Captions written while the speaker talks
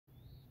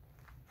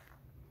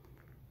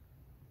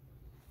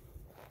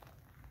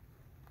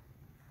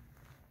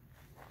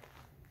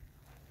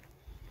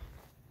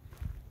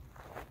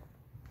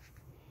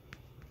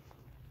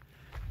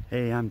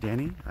Hey, I'm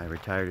Danny. I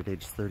retired at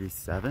age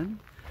 37.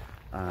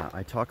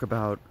 I talk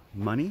about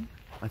money.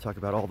 I talk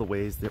about all the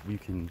ways that we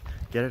can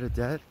get out of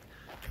debt,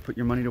 put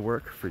your money to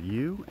work for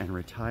you, and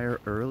retire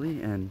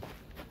early. And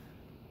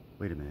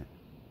wait a minute,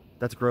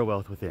 that's Grow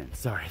Wealth Within.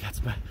 Sorry,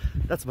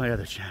 that's my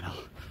other channel.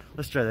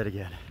 Let's try that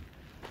again.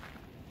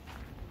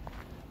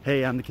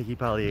 Hey, I'm the Kicky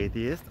Poly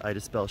Atheist. I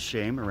dispel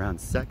shame around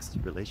sex,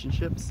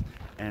 relationships,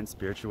 and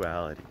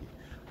spirituality.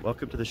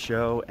 Welcome to the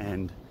show.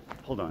 And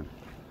hold on.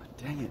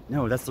 Dang it,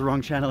 no, that's the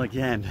wrong channel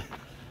again.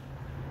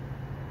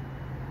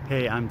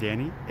 Hey, I'm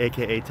Danny,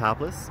 aka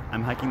Topless.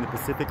 I'm hiking the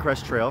Pacific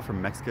Crest Trail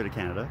from Mexico to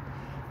Canada.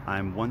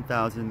 I'm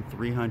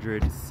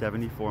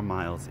 1,374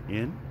 miles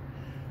in,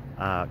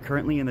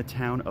 currently in the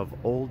town of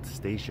Old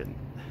Station.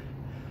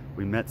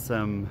 We met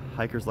some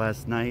hikers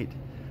last night,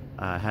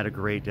 had a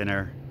great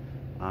dinner,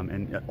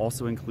 and it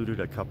also included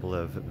a couple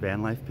of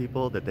van life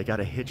people that they got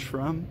a hitch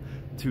from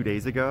 2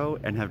 days ago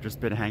and have just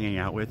been hanging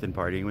out with and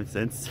partying with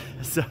since.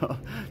 So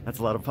that's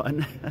a lot of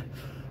fun.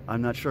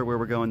 I'm not sure where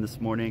we're going this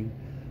morning.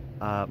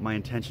 My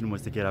intention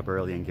was to get up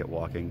early and get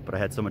walking, but I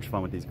had so much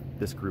fun with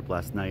this group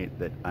last night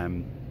that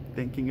I'm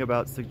thinking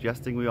about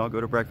suggesting we all go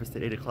to breakfast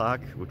at 8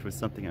 o'clock, which was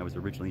something I was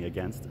originally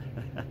against.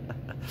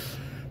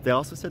 They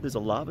also said there's a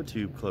lava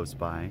tube close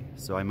by,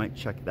 so I might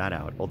check that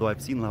out. Although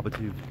I've seen lava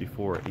tubes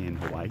before in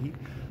Hawaii.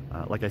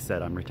 Like I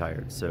said, I'm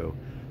retired, so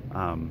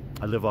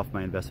I live off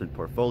my investment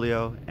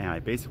portfolio, and I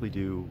basically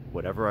do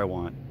whatever I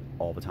want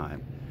all the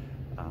time.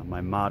 My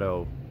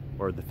motto,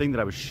 or the thing that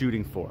I was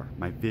shooting for,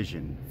 my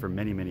vision for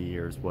many, many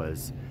years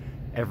was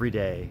every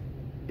day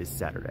is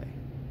Saturday,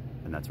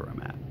 and that's where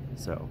I'm at.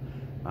 So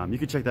you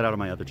can check that out on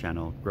my other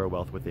channel,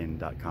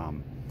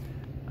 growwealthwithin.com,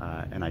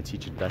 and I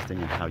teach investing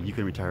and how you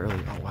can retire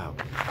early. Oh, wow.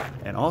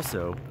 And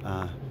also,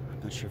 I'm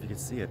not sure if you can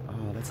see it.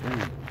 Oh, that's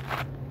lame.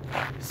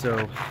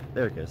 So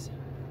there it is.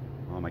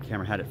 Oh, my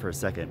camera had it for a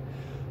second.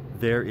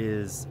 There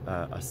is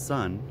a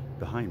sun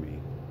behind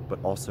me, but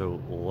also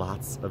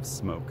lots of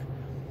smoke.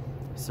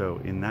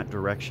 So in that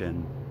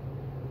direction,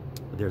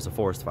 there's a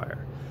forest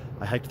fire.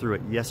 I hiked through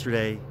it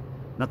yesterday,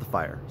 not the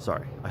fire,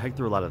 sorry. I hiked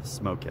through a lot of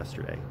smoke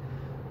yesterday.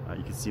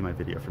 You can see my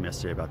video from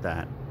yesterday about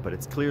that, but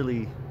it's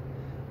clearly,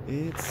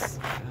 it's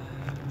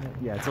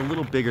a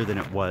little bigger than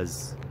it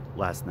was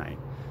last night.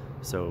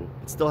 So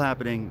it's still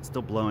happening, it's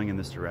still blowing in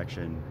this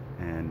direction,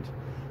 and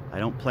I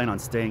don't plan on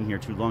staying here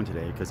too long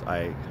today because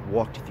I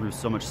walked through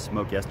so much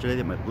smoke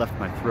yesterday that left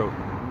my throat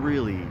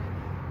really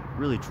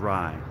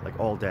dry, like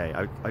all day.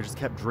 I just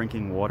kept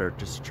drinking water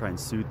just to try and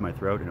soothe my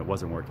throat, and it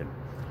wasn't working.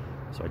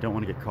 So I don't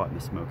want to get caught in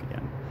the smoke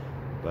again.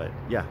 But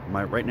yeah,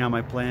 right now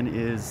my plan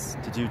is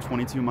to do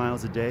 22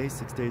 miles a day,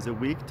 6 days a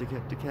week to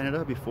get to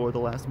Canada before the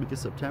last week of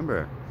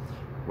September,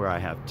 where I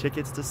have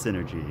tickets to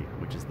Synergy,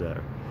 which is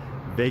the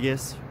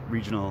Vegas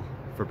regional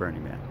for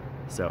Burning Man.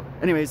 So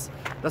anyways,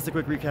 that's a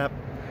quick recap.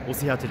 We'll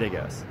see how today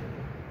goes.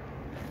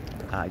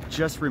 I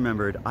just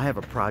remembered I have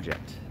a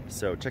project,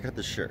 so check out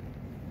this shirt.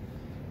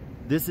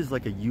 This is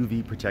like a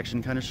UV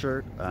protection kind of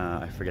shirt.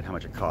 I forget how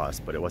much it costs,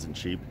 but it wasn't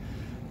cheap.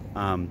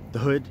 The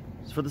hood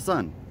is for the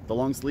sun. The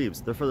long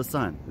sleeves, they're for the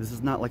sun. This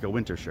is not like a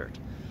winter shirt.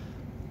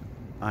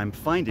 I'm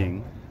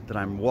finding that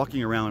I'm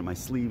walking around with my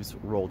sleeves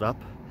rolled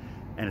up,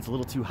 and it's a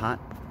little too hot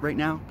right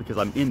now because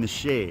I'm in the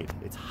shade.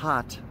 It's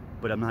hot,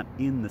 but I'm not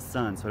in the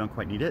sun, so I don't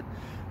quite need it.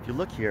 If you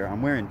look here,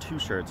 I'm wearing two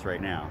shirts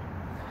right now.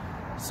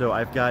 So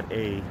I've got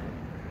a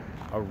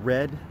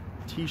red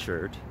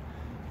t-shirt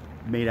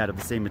made out of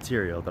the same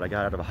material that I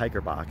got out of a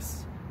hiker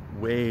box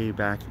way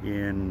back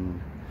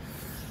in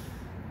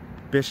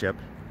Bishop,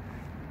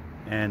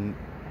 and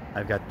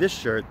I've got this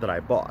shirt that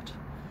I bought.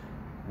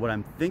 What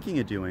I'm thinking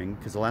of doing,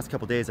 because the last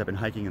couple days I've been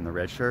hiking in the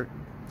red shirt,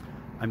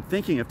 I'm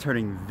thinking of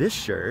turning this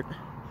shirt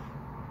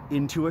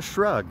into a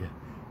shrug.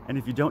 And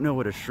if you don't know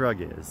what a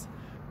shrug is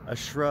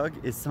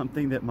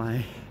something that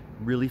my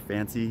really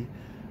fancy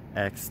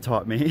ex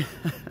taught me.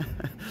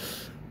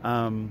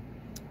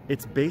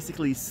 It's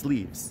basically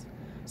sleeves.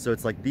 So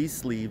it's like these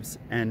sleeves,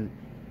 and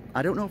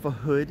I don't know if a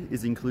hood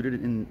is included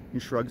in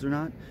shrugs or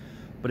not,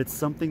 but it's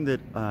something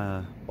that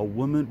a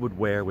woman would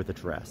wear with a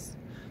dress.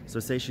 So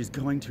say she's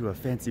going to a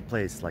fancy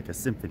place like a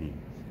symphony,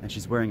 and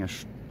she's wearing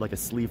like a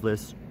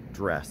sleeveless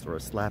dress or a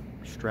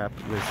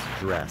strapless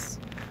dress.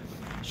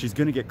 She's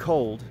gonna get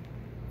cold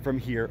from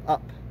here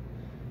up.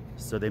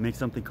 So they make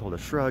something called a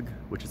shrug,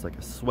 which is like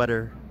a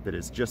sweater that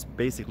is just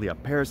basically a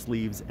pair of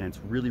sleeves, and it's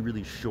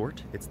really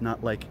short. It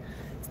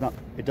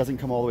doesn't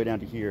come all the way down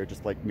to here, it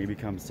just like maybe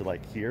comes to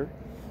like here.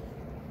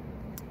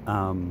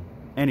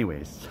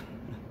 Anyways,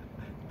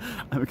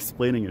 I'm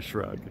explaining a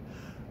shrug.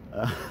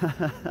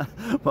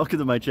 Welcome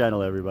to my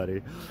channel,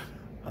 everybody.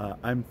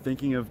 I'm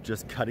thinking of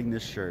just cutting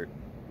this shirt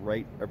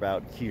right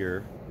about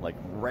here, like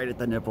right at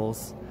the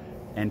nipples,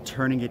 and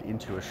turning it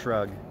into a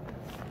shrug.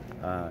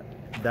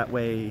 That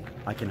way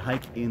I can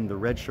hike in the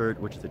red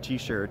shirt, which is a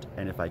t-shirt,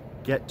 and if I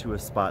get to a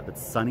spot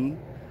that's sunny,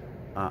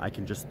 I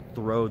can just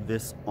throw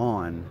this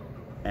on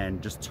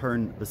and just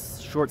turn the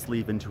short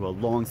sleeve into a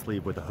long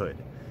sleeve with a hood.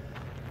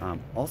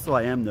 Also,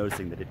 I am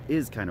noticing that it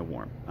is kind of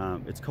warm.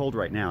 It's cold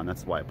right now, and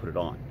that's why I put it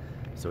on.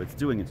 So it's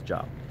doing its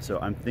job. So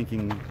I'm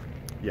thinking,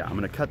 yeah, I'm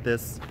gonna cut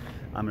this.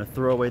 I'm gonna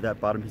throw away that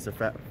bottom piece of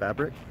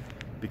fabric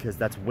because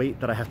that's weight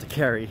that I have to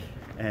carry,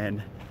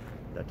 and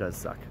that does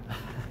suck.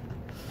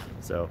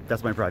 So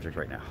that's my project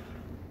right now.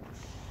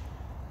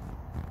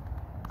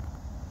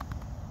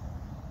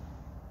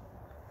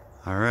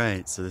 All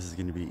right, so this is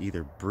gonna be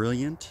either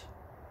brilliant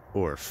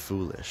or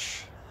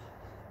foolish.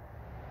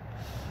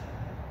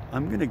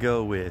 I'm gonna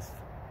go with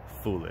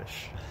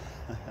foolish.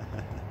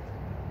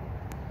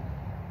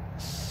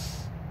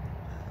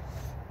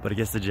 But it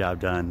gets the job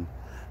done,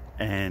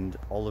 and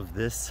all of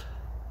this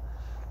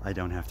I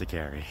don't have to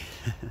carry.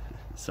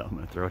 So I'm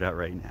gonna throw it out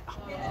right now.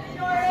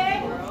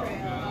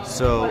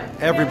 So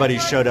everybody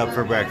showed up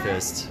for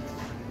breakfast.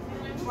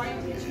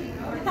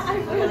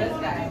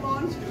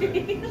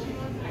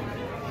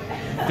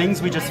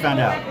 Things we just found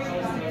out.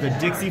 The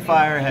Dixie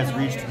Fire has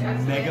reached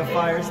mega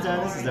fire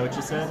status, is that what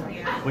you said?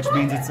 Which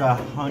means it's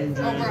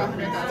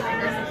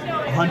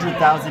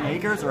 100,000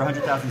 acres or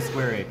 100,000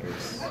 square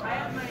acres?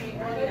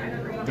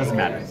 Doesn't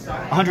matter.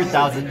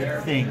 100,000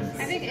 things.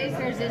 I think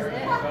acres is it.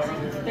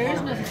 There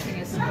is no such thing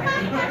as square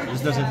acre.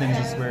 There's no such thing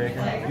as a square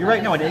acre? You're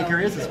right, no, an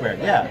acre is a square.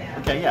 Yeah,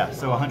 okay, yeah.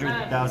 So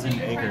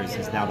 100,000 acres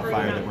is now the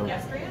fire that we're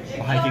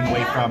hiking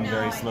away from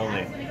very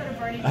slowly.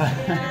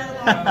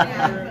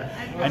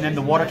 And then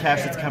the water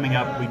cache that's coming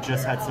up, we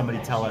just had somebody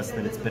tell us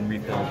that it's been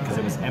refilled because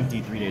it was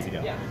empty 3 days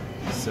ago.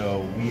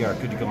 So we are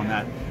good to go on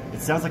that. It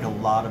sounds like a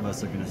lot of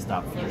us are going to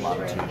stop for the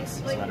lava tubes.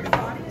 So that'll be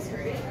fun.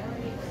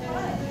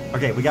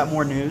 Okay, we got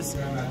more news.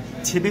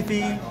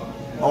 Timothy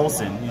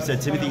Olsen, you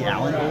said Timothy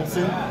Allen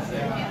Olsen,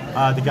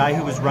 the guy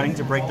who was running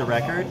to break the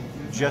record,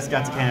 just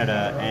got to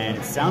Canada, and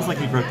it sounds like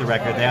he broke the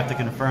record. They have to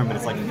confirm, but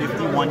it's like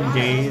 51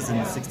 days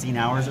and 16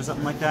 hours or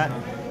something like that.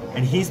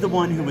 And he's the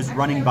one who was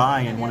running by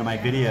in one of my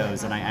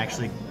videos, and I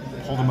actually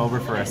pulled him over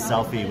for a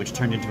selfie, which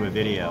turned into a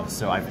video.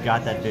 So I've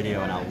got that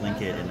video, and I'll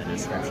link it in the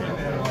description.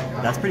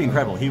 That's pretty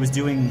incredible. He was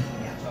doing,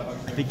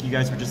 I think you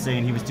guys were just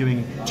saying, he was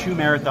doing 2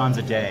 marathons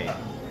a day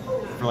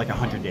for like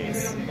 100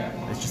 days.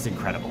 It's just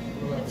incredible.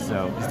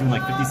 So he's doing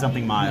like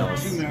 50-something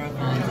miles. 2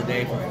 marathons a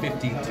day for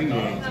 52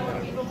 days.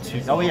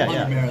 Oh yeah,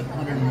 yeah.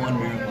 101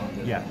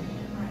 marathons. Yeah,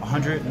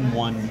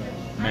 101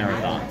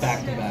 marathons.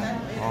 Back to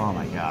back. Oh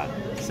my God.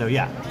 So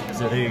yeah,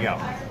 so there you go.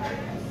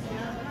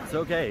 So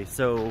okay,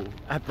 so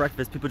at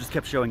breakfast, people just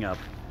kept showing up.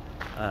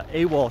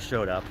 AWOL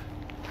showed up.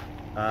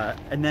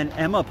 And then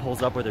Emma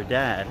pulls up with her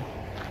dad.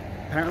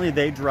 Apparently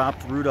they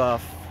dropped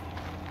Rudolph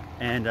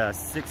and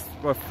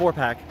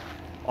 4-pack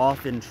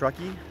off in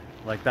Truckee,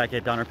 like back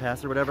at Donner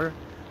Pass or whatever,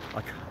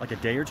 like a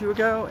day or two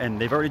ago,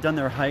 and they've already done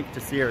their hike to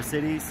Sierra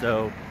City,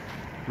 so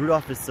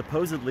Rudolph is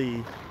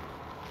supposedly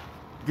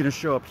gonna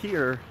show up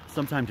here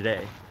sometime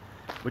today,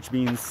 which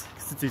means,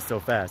 since he's so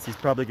fast, he's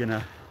probably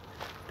gonna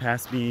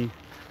pass me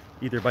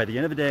either by the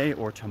end of the day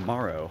or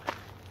tomorrow.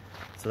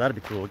 So that'd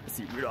be cool to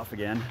see Rudolph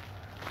again.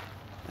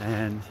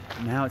 And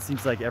now it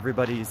seems like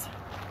everybody's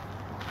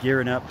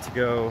gearing up to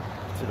go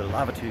to the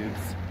lava tubes,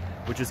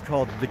 which is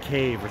called The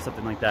Cave or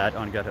something like that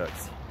on Gut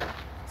Hooks.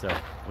 So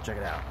we'll check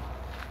it out.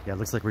 Yeah, it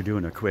looks like we're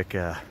doing a quick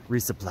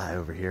resupply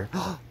over here.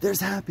 Oh, there's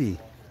Happy.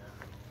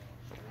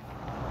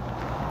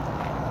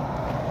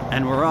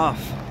 And we're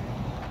off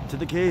to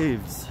the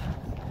caves.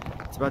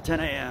 It's about 10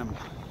 a.m.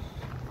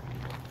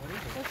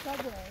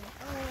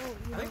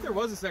 I think there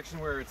was a section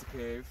where it's a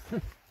cave.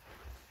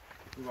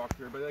 We walked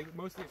through, but like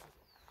mostly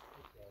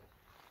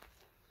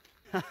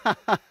it's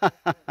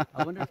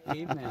I wonder if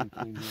caveman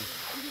came here.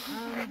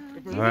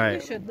 All right,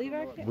 We should leave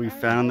our we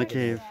found the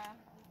cave.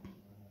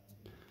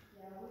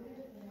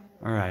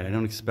 All right, I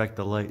don't expect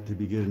the light to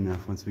be good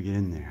enough once we get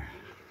in there.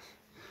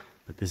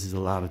 But this is a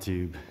lava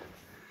tube.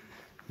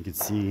 You can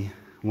see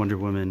Wonder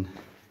Woman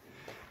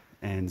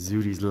and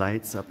Zooty's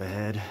lights up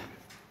ahead.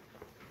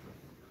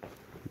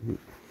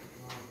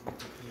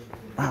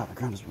 Wow, the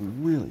ground is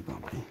really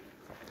bumpy.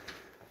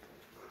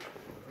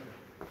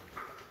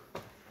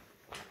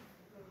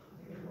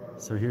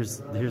 So here's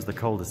the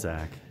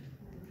cul-de-sac.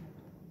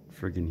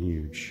 Friggin'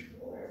 huge.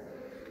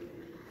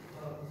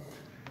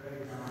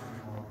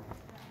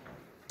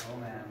 Oh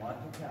man, watch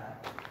your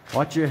cat.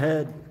 Watch your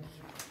head.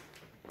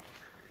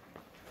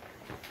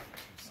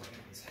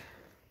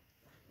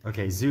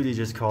 Okay, Zooty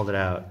just called it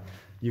out.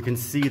 You can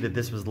see that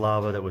this was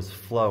lava that was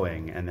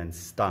flowing and then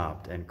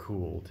stopped and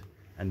cooled.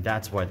 And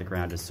that's why the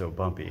ground is so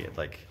bumpy.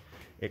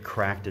 It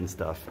cracked and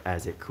stuff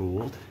as it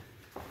cooled.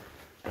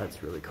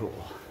 That's really cool.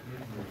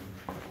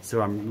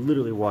 So I'm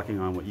literally walking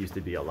on what used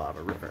to be a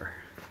lava river.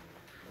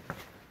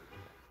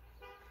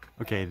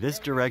 Okay, this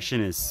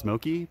direction is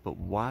smoky, but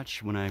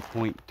watch when I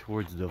point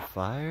towards the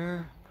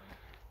fire.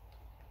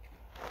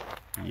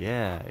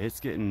 Yeah,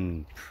 it's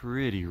getting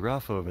pretty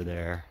rough over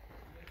there.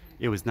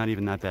 It was not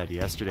even that bad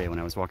yesterday when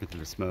I was walking through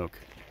the smoke.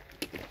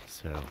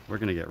 So we're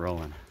gonna get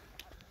rolling.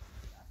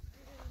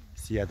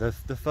 So yeah, the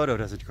photo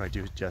doesn't quite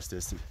do it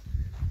justice. It's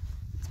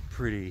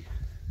pretty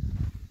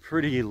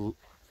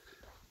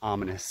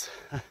ominous.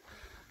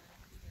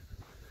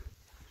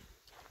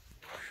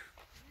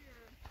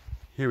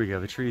 Here we go,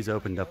 the trees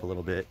opened up a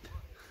little bit.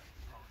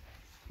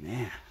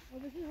 Man, Well,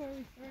 this is where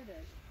we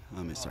started.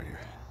 Let me start here.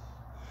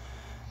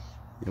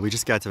 Yeah, we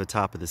just got to the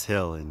top of this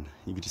hill and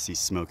you can just see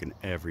smoke in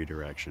every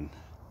direction.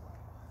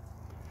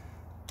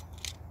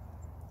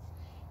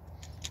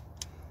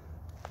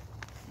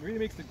 Really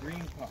makes the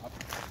green pop.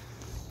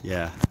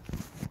 Yeah,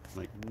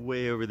 like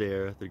way over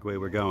there, the way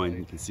we're going,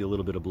 you can see a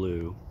little bit of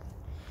blue,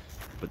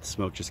 but the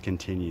smoke just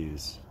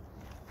continues.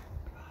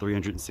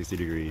 360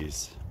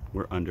 degrees.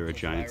 We're under a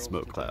giant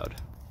smoke cloud.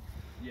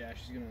 Yeah,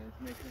 she's gonna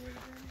make her way to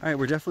burn. All right,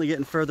 we're definitely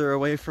getting further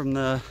away from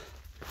the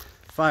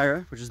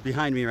fire, which is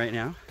behind me right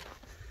now.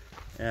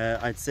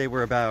 I'd say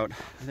we're about,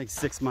 I think,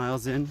 6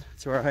 miles in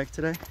to our hike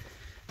today.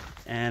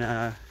 And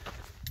I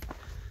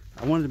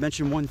wanted to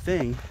mention one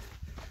thing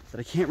that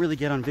I can't really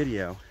get on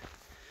video,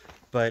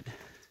 but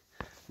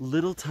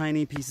little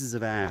tiny pieces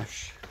of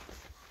ash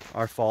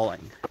are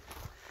falling.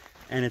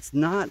 And it's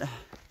not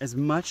as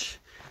much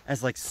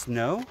as like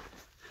snow.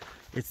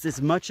 It's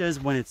as much as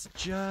when it's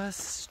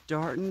just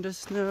starting to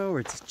snow or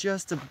it's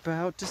just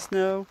about to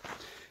snow.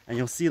 And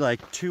you'll see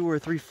like 2 or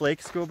 3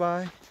 flakes go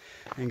by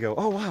and go,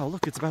 oh wow,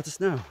 look, it's about to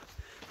snow.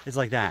 It's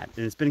like that.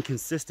 And it's been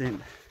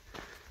consistent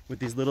with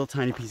these little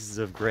tiny pieces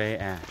of gray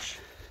ash.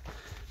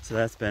 So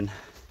that's been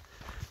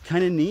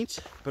kind of neat,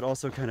 but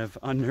also kind of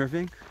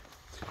unnerving.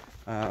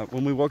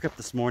 When we woke up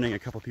this morning, a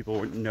couple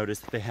people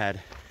noticed that they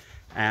had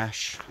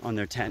ash on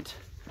their tent,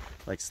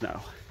 like snow.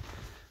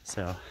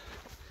 So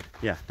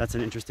yeah, that's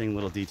an interesting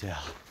little detail.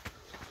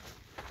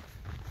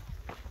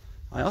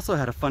 I also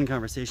had a fun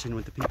conversation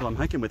with the people I'm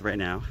hiking with right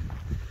now.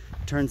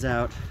 Turns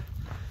out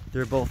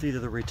they're both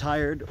either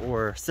retired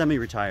or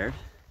semi-retired,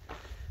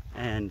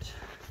 and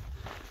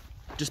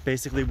just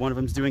basically one of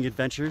them's doing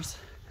adventures,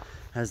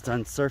 has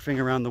done surfing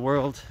around the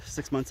world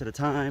 6 months at a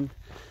time,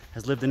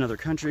 has lived in other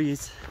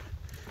countries,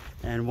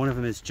 and one of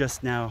them is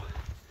just now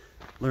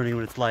learning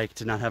what it's like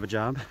to not have a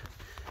job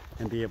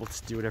and be able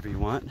to do whatever you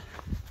want.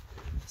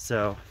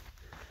 So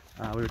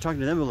we were talking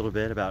to them a little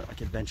bit about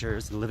like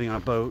adventures and living on a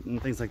boat and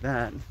things like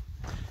that.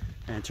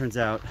 And it turns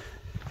out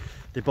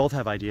they both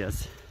have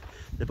ideas.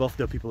 They both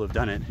know people who've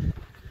done it.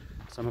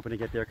 So I'm hoping to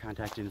get their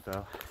contact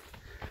info.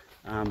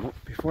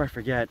 Before I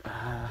forget,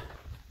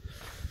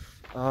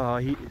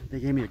 they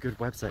gave me a good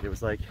website. It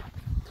was like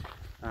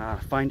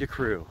Find a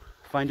Crew,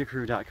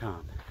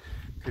 findacrew.com.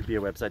 Could be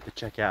a website to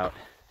check out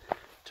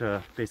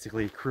to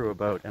basically crew a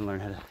boat and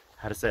learn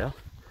how to sail.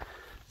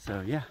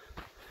 So yeah,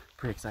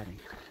 pretty exciting.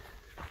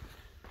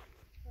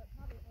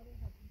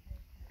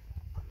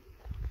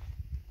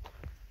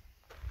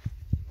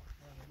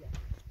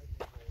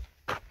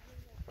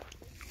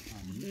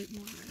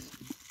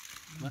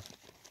 What?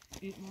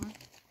 8 more?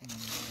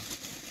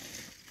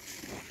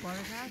 Water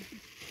crab?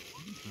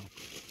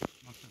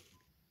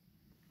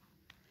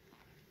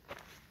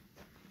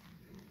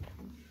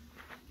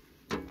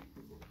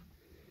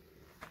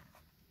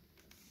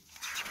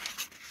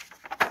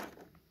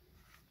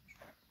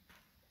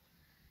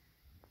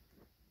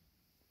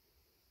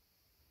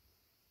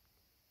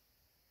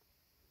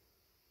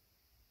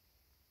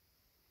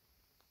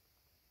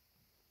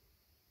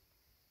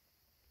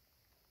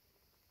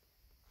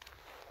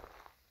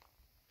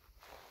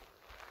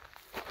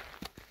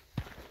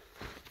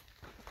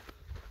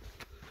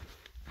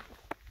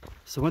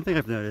 So one thing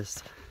I've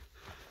noticed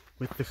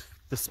with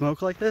the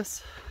smoke like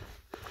this,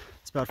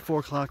 it's about 4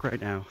 o'clock right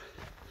now,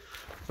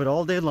 but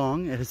all day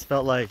long it has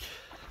felt like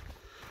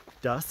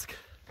dusk,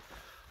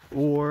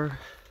 or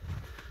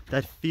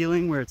that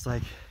feeling where it's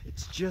like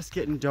it's just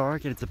getting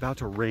dark and it's about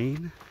to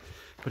rain,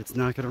 but it's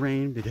not gonna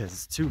rain because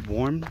it's too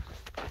warm.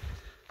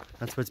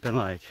 That's what it's been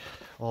like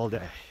all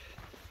day.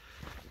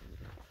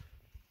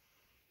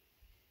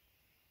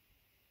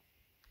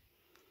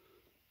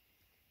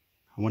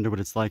 I wonder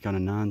what it's like on a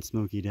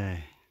non-smoky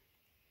day.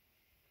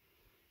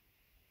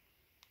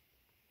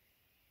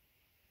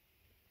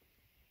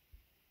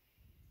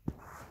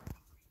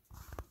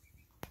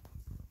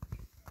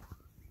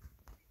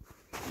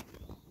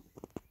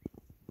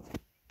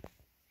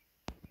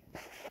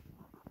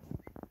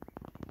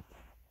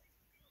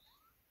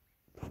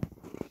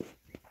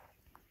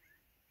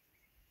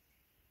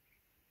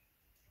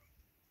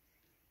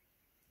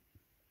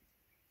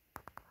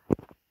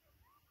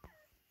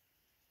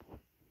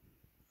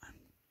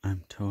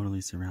 I'm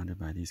totally surrounded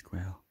by these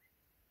quail.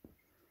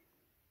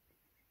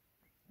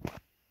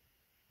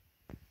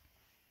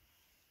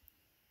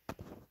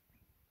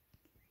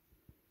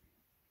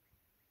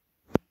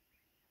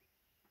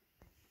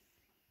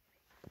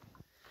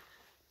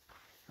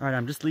 All right,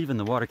 I'm just leaving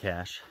the water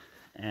cache,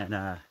 and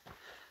that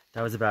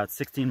was about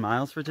 16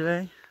 miles for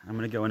today. I'm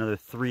gonna go another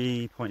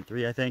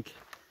 3.3, I think,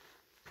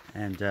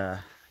 and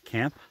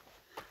camp.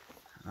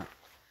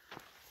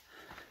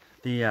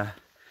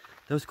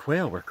 Those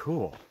quail were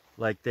cool.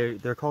 Like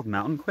they're called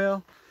mountain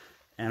quail,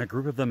 and a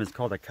group of them is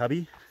called a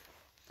cubby.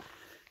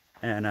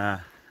 And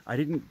I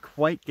didn't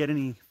quite get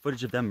any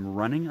footage of them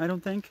running, I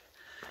don't think.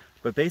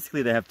 But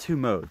basically they have 2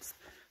 modes.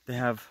 They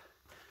have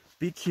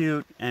be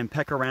cute and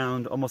peck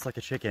around almost like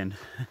a chicken,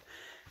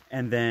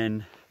 and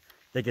then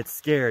they get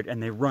scared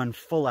and they run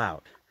full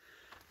out.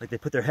 Like they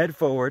put their head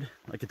forward,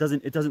 like it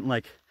doesn't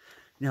like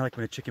You know, like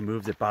when a chicken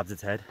moves, it bobs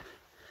its head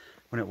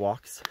when it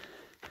walks.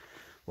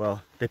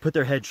 Well, they put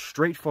their head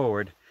straight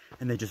forward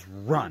and they just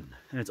run.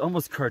 And it's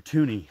almost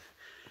cartoony.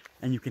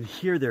 And you can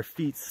hear their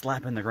feet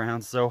slapping the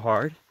ground so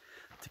hard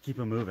to keep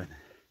them moving.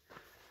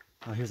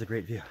 Oh, here's a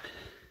great view.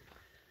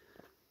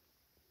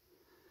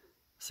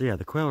 So yeah,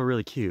 the quail are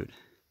really cute.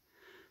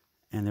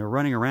 And they're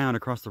running around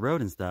across the road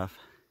and stuff.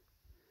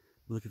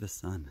 Look at the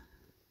sun.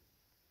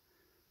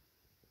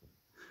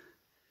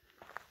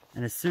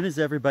 And as soon as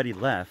everybody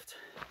left,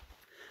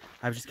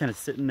 I was just kind of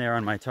sitting there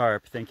on my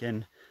tarp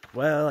thinking,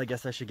 well, I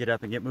guess I should get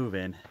up and get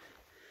moving.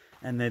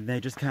 And then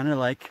they just kind of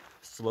like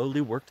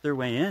slowly worked their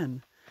way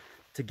in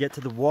to get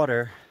to the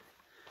water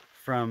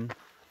from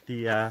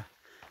the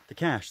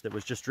cache that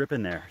was just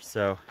dripping there.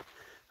 So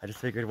I just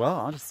figured, well,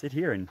 I'll just sit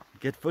here and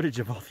get footage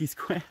of all these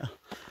quail.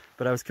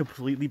 But I was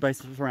completely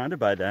surrounded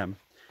by them.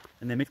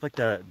 And they make like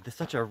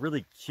such a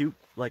really cute,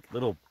 like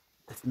little,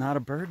 it's not a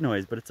bird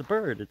noise, but it's a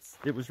bird.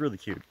 It was really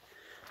cute.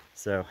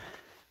 So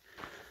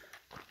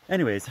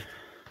anyways,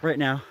 right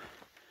now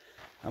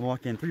I'm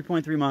walking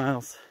 3.3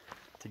 miles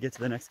to get to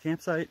the next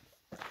campsite.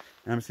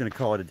 And I'm just gonna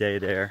call it a day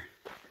there.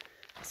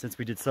 Since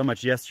we did so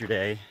much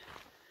yesterday,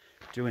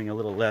 doing a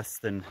little less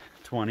than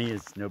 20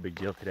 is no big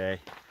deal today.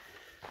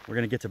 We're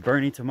gonna get to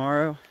Bernie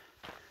tomorrow.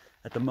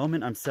 At the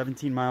moment, I'm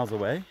 17 miles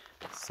away.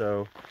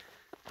 So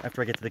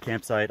after I get to the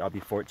campsite, I'll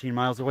be 14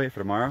 miles away for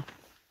tomorrow.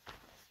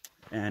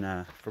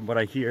 And from what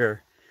I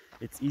hear,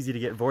 it's easy to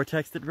get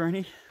vortexed at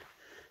Bernie.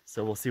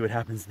 So we'll see what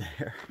happens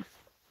there.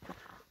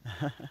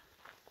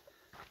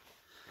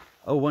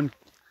 Oh, one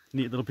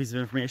neat little piece of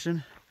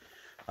information.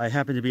 I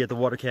happened to be at the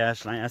water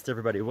cache and I asked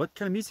everybody, what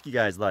kind of music you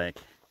guys like?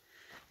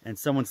 And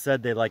someone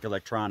said they like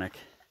electronic.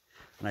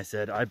 And I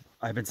said,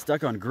 I've been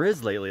stuck on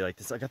Grizz lately. Like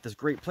this, I got this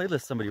great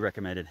playlist somebody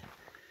recommended.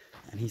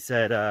 And he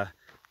said, I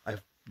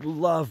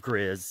love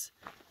Grizz.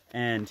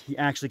 And he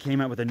actually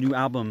came out with a new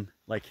album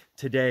like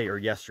today or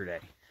yesterday.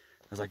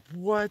 I was like,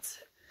 what?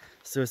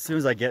 So as soon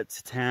as I get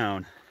to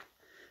town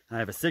and I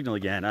have a signal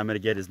again, I'm gonna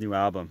get his new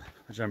album,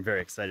 which I'm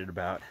very excited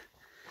about.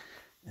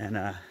 And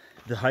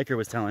the hiker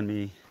was telling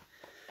me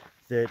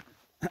that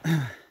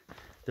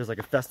there's like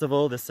a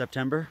festival this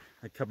September,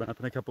 like coming up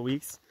in a couple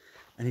weeks,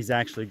 and he's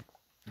actually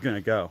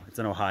gonna go. It's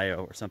in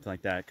Ohio or something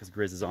like that, because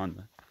Grizz is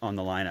on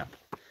the lineup.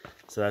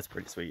 So that's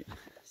pretty sweet.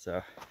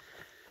 So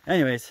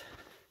anyways,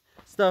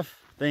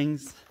 stuff,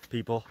 things,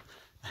 people.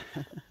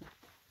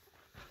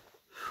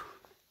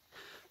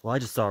 Well, I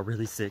just saw a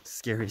really sick,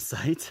 scary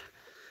sight.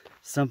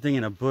 Something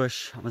in a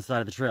bush on the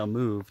side of the trail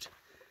moved,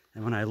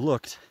 and when I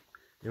looked,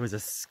 it was a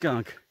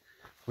skunk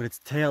with its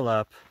tail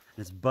up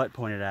and its butt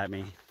pointed at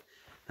me.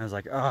 I was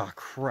like, oh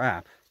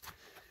crap.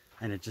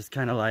 And it just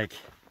kind of like,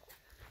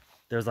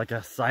 there's like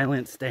a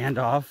silent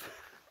standoff,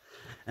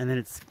 and then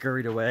it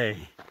scurried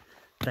away.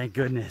 Thank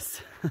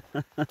goodness.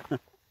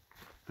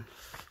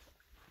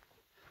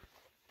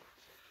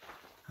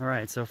 All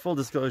right, so full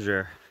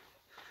disclosure,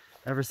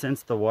 ever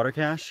since the water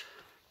cache,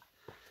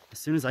 as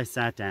soon as I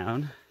sat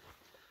down,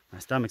 my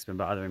stomach's been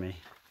bothering me.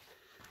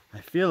 I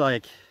feel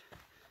like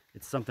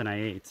it's something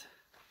I ate.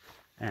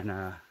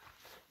 And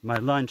my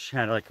lunch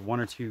had like 1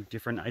 or 2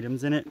 different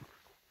items in it.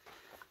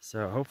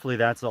 So hopefully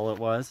that's all it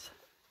was.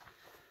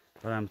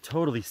 But I'm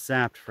totally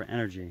sapped for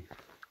energy.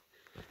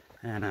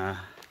 And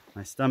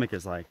my stomach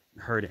is like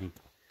hurting.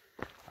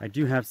 I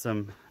do have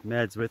some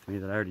meds with me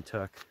that I already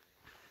took.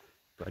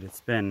 But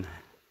it's been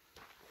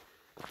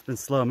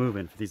slow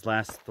moving for these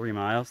last 3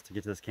 miles to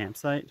get to this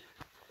campsite.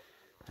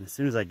 And as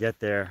soon as I get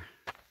there,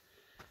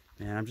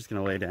 man, I'm just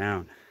gonna lay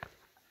down.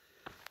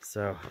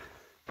 So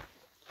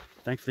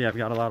thankfully I've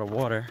got a lot of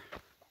water,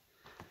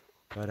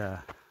 but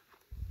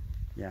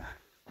yeah,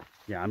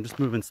 I'm just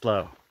moving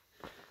slow.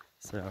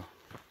 So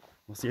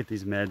we'll see if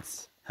these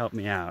meds help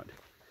me out.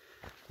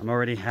 I'm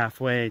already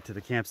halfway to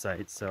the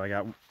campsite, so I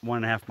got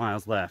 1.5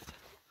 miles left.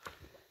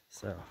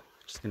 So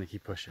just gonna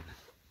keep pushing.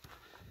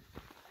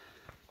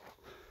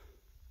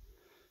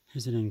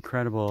 Here's an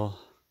incredible,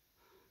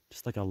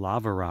 just like a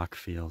lava rock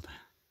field.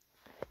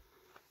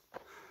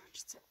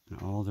 Just in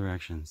all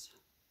directions.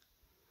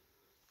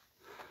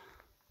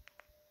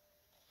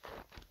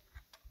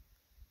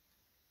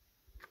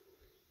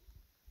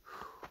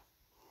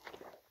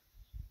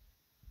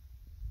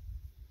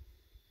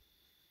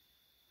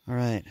 All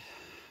right,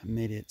 I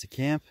made it to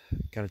camp,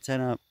 got a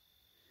tent up,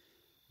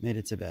 made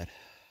it to bed.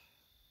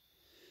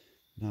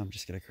 Now I'm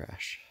just gonna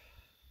crash.